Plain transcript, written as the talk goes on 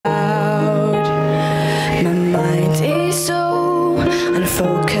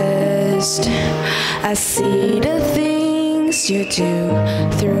focused. I see the things you do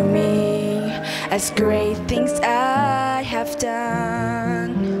through me as great things I have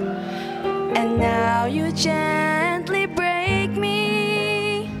done. And now you gently break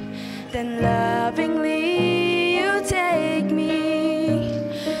me, then lovingly you take me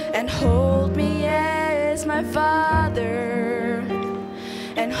and hold me as my Father,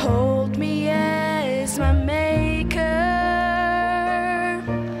 and hold me as my Maker.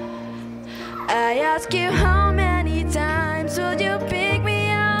 I ask you, how many times would you pick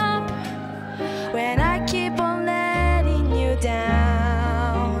me up when I keep on letting you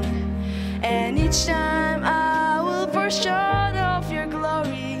down? And each time I will fall short of your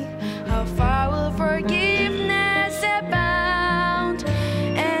glory, how far will forgiveness abound?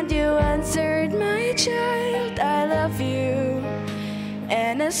 And you answered, my child, I love you.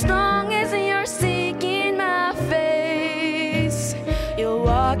 And as long as you're seeking my face, you'll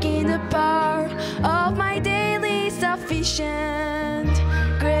walk in the power of my daily sufficient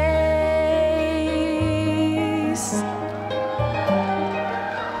grace.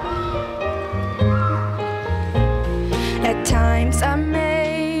 At times I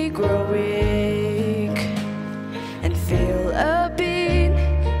may grow weak and feel a bit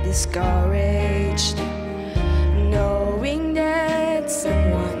discouraged, knowing that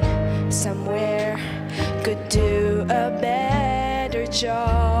someone somewhere could do a better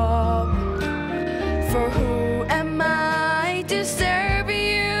job. For who am I to serve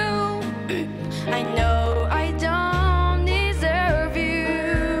you? I know I don't deserve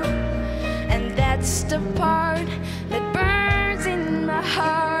you, and that's the part that burns in my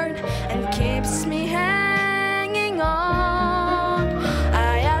heart and keeps me hanging on.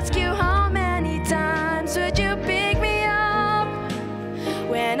 I ask you, how many times would you pick me up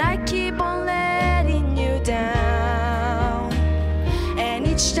when I keep on letting you down? And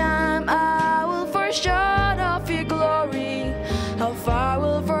each time I will fall short of your glory, how far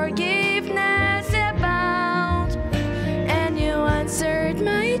will forgiveness abound? And you answered,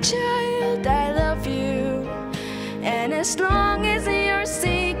 my child, I love you. And as long as you're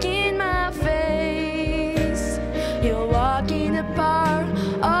seeking my face, you'll walk in the power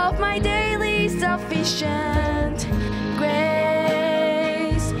of my daily sufficient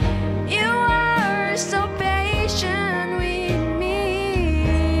grace. You are so patient with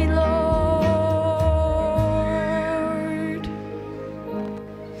me, Lord.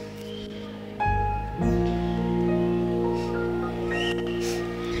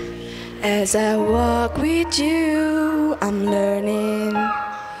 As I walk with you, I'm learning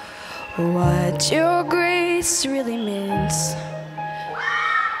what your grace really means.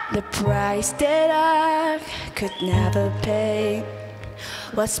 The price that I could never pay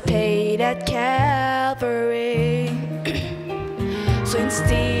was paid at Calvary. So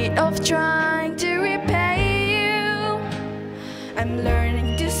instead of trying to repay you, I'm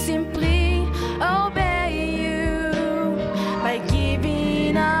learning to simply obey you by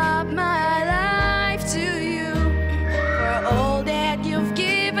giving up my life to you. For all that you've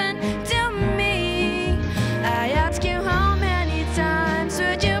given to me, I ask you, how many times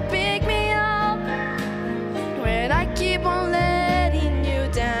would you pick me up when I keep on letting you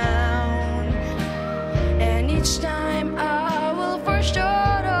down? And each time I will fall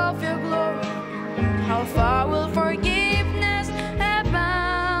short of your glory, how far will forgiveness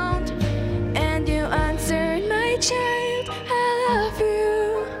abound? And you answered, my child, I love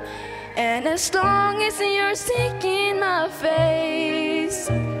you. And as long as you're seeking my face,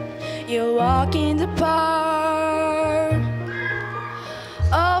 you walk in the power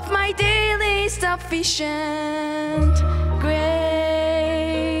of my daily sufficient